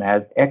is known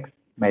as X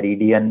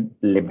meridian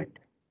limit.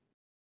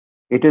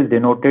 It is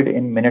denoted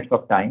in minutes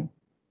of time.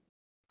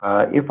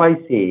 If I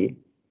say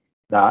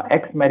the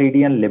X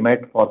meridian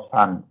limit for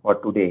sun for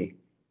today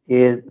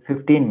is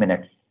 15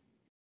 minutes,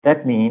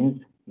 that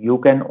means you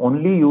can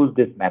only use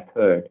this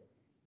method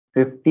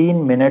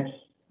 15 minutes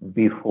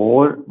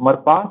before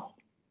Marpas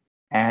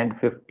and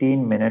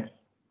 15 minutes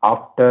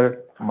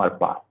after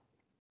Marpas.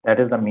 That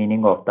is the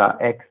meaning of the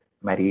X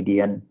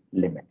meridian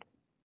limit.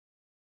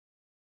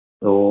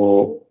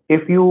 So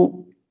if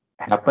you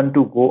happen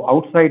to go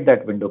outside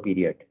that window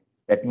period,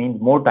 that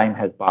means more time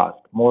has passed,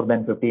 more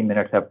than 15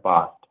 minutes have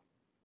passed,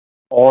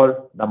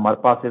 or the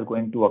Marpas is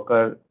going to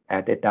occur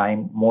at a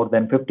time more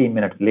than 15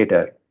 minutes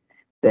later,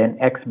 then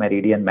X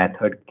meridian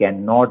method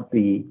cannot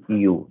be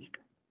used.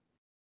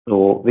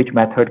 So which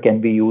method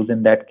can we use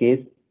in that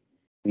case?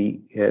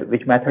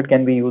 Which method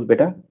can we use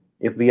better?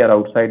 If we are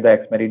outside the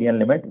X meridian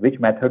limit, which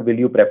method will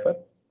you prefer?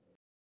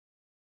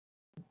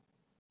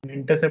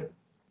 Intercept.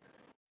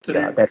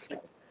 Yeah,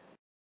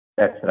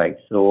 that's right.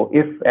 So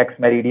if X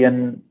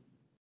meridian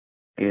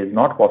is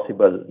not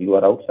possible, you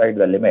are outside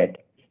the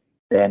limit,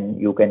 then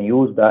you can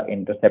use the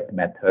intercept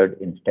method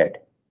instead.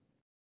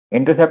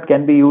 Intercept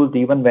can be used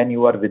even when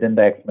you are within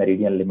the X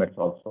meridian limits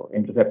also.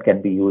 Intercept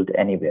can be used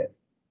anywhere.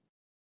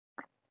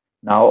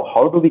 Now,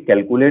 how do we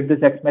calculate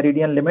this X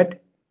meridian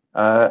limit?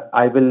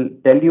 I will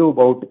tell you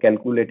about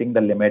calculating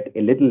the limit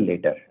a little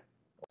later,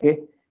 okay?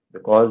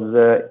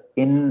 Because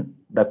in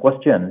the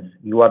questions,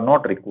 you are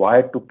not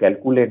required to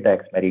calculate the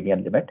X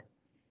meridian limit.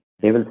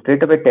 They will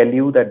straight away tell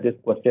you that this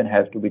question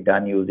has to be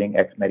done using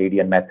X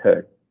meridian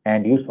method,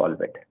 and you solve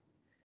it.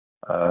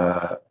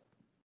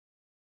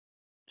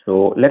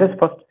 So let us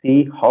first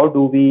see how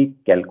do we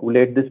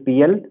calculate this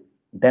PL.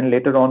 Then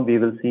later on, we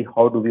will see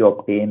how do we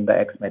obtain the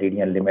X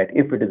meridian limit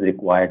if it is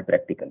required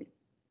practically.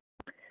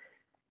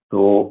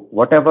 So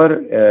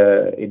whatever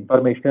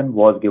information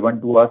was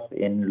given to us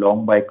in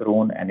long by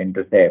Cron and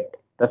Intercept,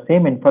 the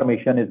same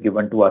information is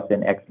given to us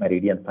in X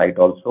meridian site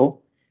also,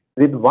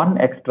 with one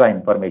extra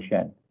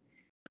information.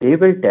 They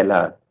will tell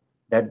us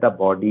that the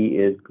body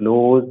is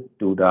close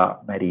to the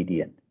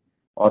meridian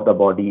or the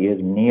body is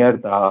near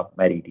the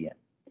meridian.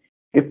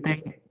 If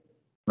they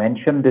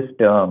mention this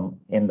term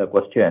in the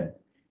question,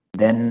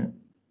 then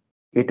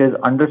it is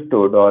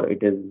understood or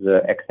it is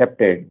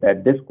accepted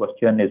that this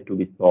question is to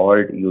be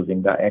solved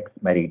using the X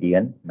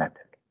meridian method.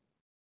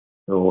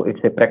 So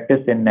it's a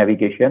practice in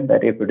navigation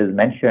that if it is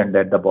mentioned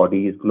that the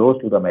body is close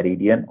to the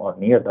meridian or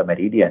near the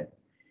meridian,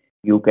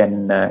 you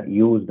can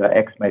use the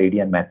X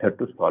meridian method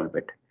to solve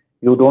it.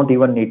 You don't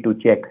even need to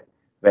check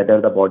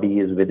whether the body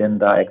is within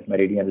the X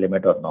meridian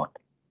limit or not.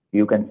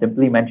 You can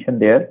simply mention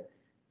there,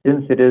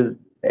 since it is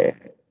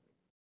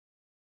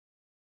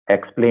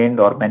explained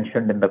or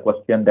mentioned in the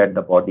question that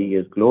the body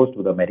is close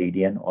to the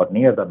meridian or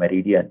near the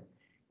meridian,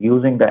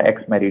 using the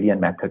X meridian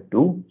method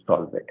to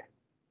solve it.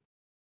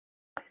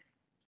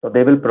 So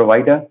they will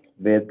provide us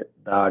with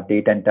the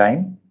date and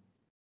time.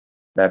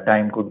 The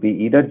time could be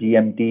either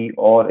GMT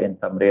or in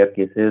some rare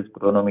cases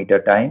chronometer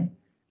time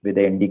with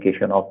the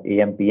indication of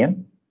AM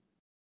PM.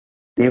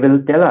 They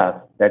will tell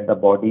us that the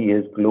body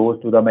is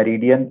close to the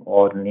meridian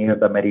or near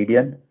the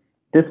meridian.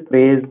 This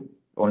phrase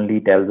only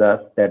tells us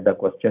that the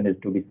question is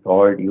to be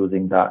solved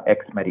using the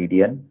X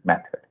meridian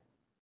method.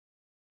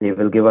 They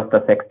will give us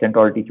the sextant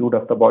altitude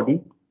of the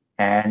body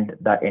and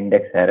the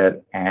index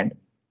error and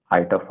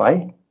height of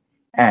eye,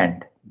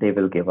 and they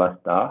will give us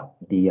the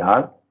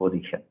DR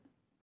position.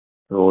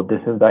 So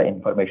this is the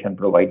information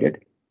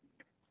provided.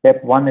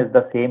 Step 1 is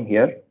the same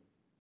here.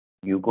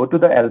 You go to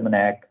the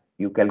almanac,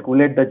 you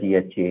calculate the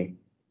GHA.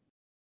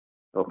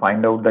 So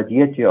find out the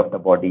GHA of the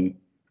body.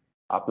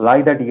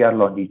 apply the dr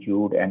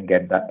longitude and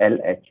get the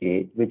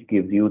LHA, which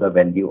gives you the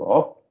value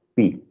of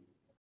P.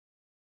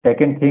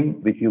 Second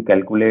thing which you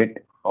calculate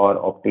or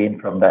obtain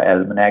from the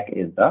almanac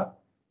is the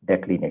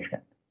declination.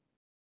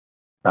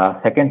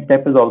 The second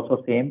step is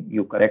also same.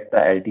 You correct the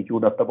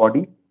altitude of the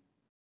body.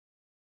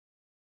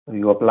 So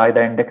you apply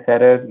the index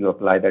error, you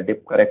apply the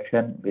dip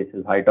correction, this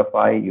is height of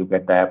I, you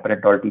get the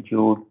apparent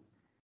altitude.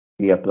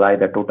 We apply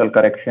the total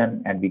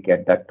correction and we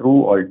get the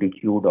true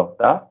altitude of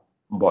the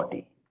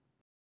body.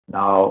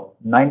 Now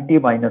 90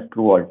 minus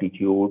true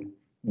altitude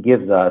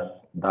gives us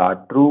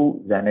the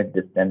true zenith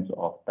distance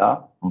of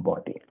the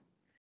body.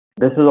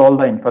 This is all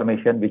the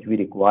information which we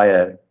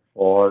require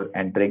for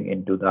entering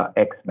into the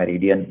X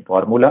meridian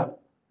formula.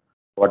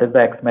 What is the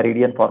X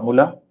meridian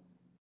formula?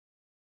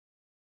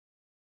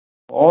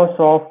 Cos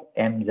of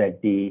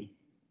mzd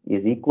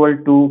is equal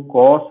to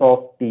cos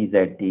of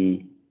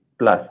tzd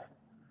plus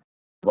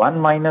 1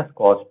 minus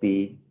cos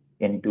p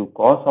into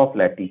cos of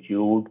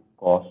latitude,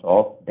 cos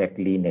of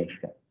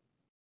declination.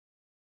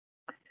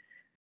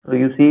 So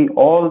you see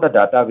all the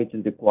data which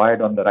is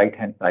required on the right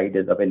hand side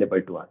is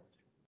available to us.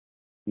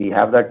 We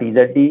have the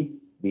tzd,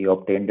 we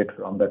obtained it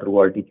from the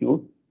true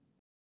altitude.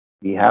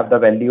 We have the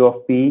value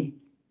of p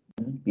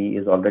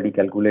is already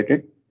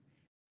calculated.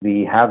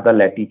 We have the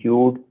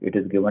latitude, it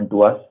is given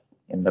to us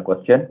in the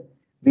question.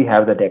 We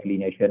have the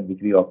declination which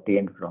we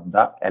obtained from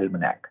the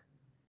almanac.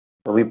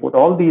 So we put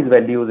all these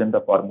values in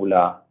the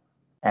formula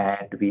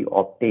and we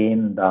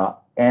obtain the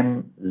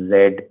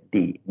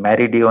MZD,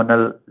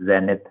 meridional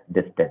zenith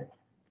distance.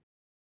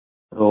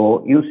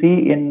 So you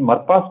see in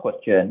Marpa's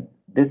question,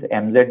 this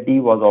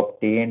MZD was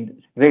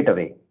obtained straight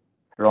away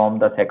from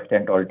the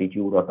sextant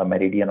altitude or the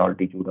meridian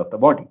altitude of the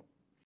body.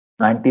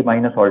 90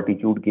 minus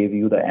altitude gave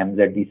you the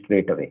MZD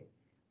straight away.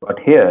 But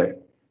here,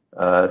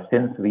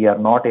 since we are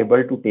not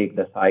able to take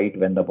the site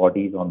when the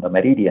body is on the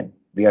meridian,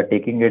 we are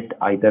taking it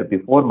either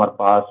before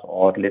Marpas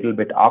or little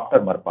bit after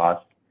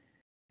Marpas.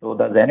 So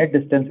the zenith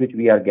distance which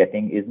we are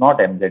getting is not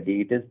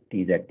MZD, it is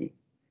TZD.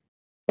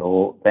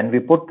 So when we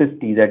put this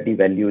TZD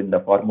value in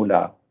the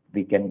formula,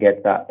 we can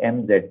get the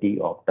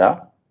MZD of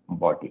the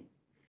body.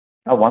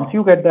 Now once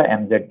you get the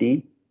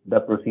MZD, the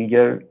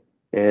procedure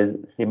is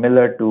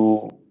similar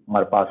to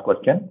Marpa's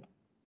question.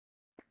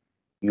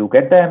 You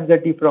get the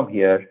MZD from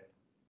here,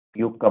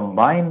 you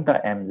combine the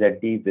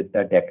MZD with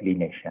the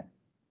declination,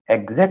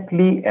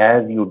 exactly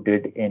as you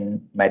did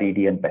in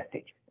meridian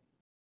passage.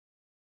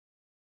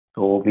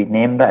 So we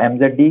name the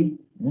MZD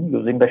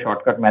using the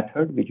shortcut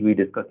method which we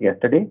discussed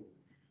yesterday.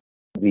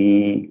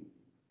 We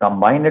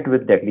combine it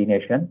with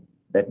declination.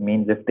 That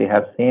means if they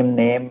have same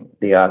name,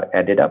 they are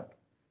added up.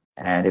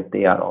 And if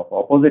they are of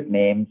opposite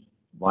names,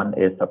 one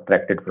is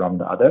subtracted from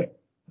the other.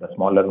 The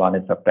smaller one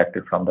is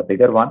subtracted from the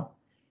bigger one.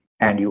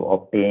 And you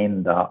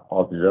obtain the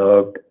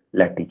observed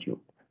latitude.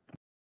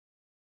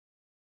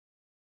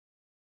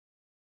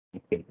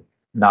 Okay.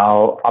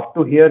 Now, up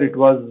to here, it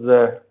was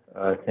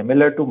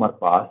similar to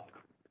Marpas.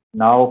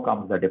 Now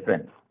comes the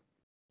difference.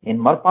 In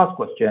Marpa's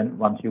question,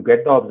 once you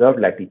get the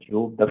observed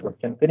latitude, the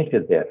question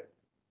finishes there.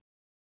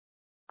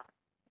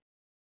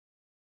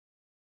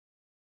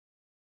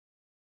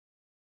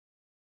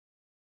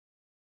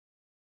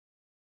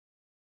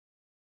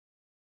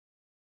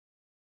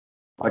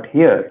 But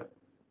here,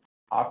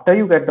 after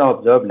you get the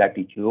observed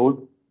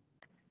latitude,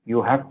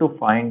 you have to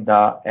find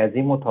the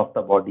azimuth of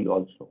the body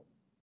also.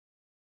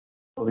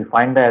 So we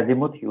find the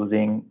azimuth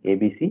using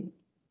ABC.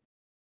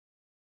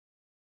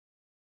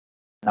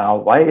 Now,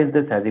 why is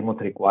this azimuth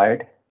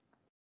required?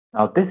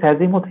 Now, this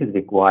azimuth is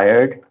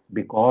required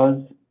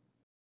because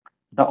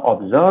the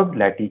observed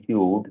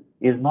latitude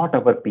is not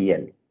our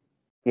PL.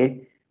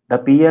 Okay, the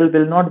PL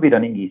will not be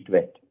running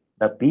east-west.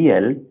 The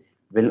PL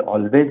will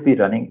always be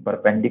running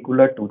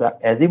perpendicular to the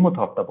azimuth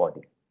of the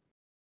body.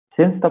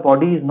 Since the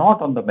body is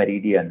not on the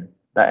meridian,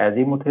 the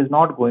azimuth is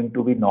not going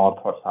to be north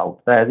or south.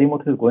 The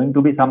azimuth is going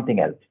to be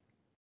something else.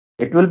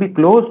 It will be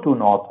close to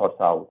north or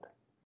south,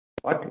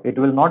 but it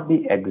will not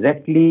be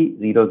exactly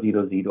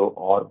 000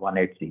 or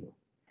 180.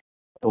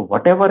 So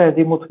whatever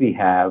azimuth we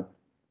have,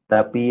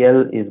 the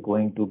PL is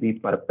going to be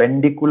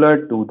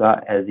perpendicular to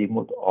the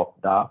azimuth of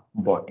the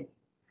body.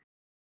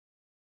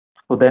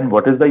 So then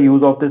what is the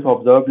use of this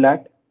observed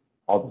lat?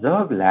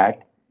 Observed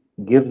lat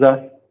gives us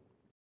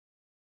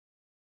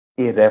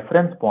a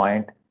reference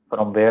point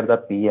from where the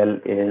PL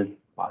is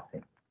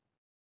passing.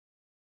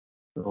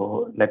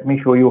 So let me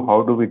show you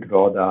how do we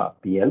draw the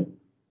PL.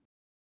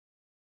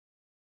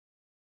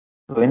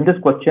 So in this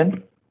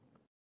question,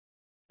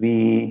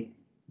 we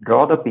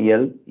draw the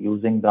PL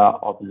using the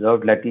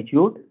observed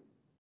latitude,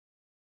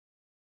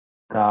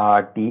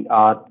 the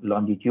dr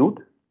longitude.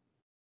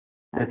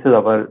 This is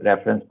our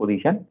reference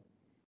position.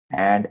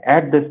 And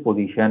at this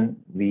position,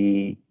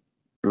 we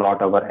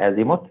plot our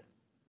azimuth.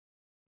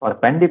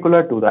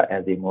 Perpendicular to the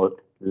azimuth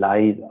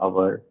lies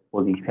our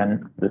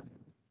position.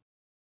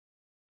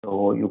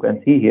 So you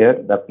can see here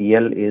the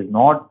PL is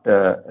not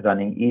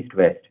running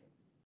east-west.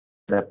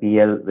 The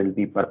PL will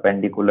be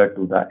perpendicular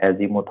to the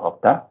azimuth of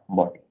the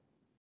body.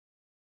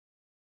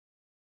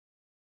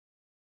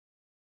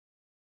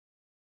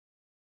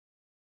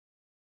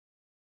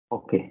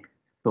 Okay.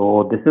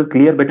 So this is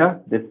clear, beta.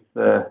 This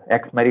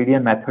X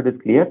meridian method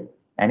is clear.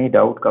 Any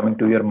doubt coming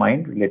to your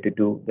mind related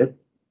to this?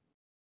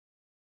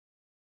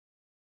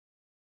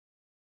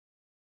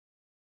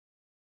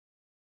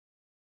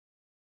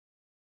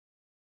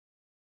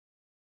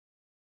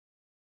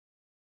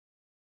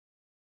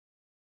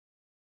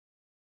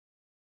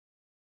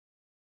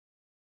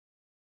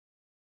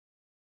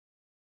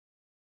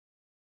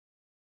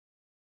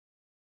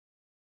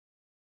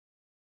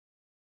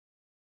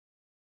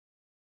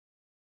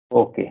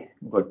 Okay,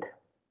 good.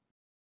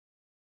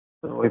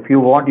 So if you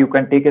want, you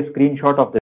can take a screenshot of this.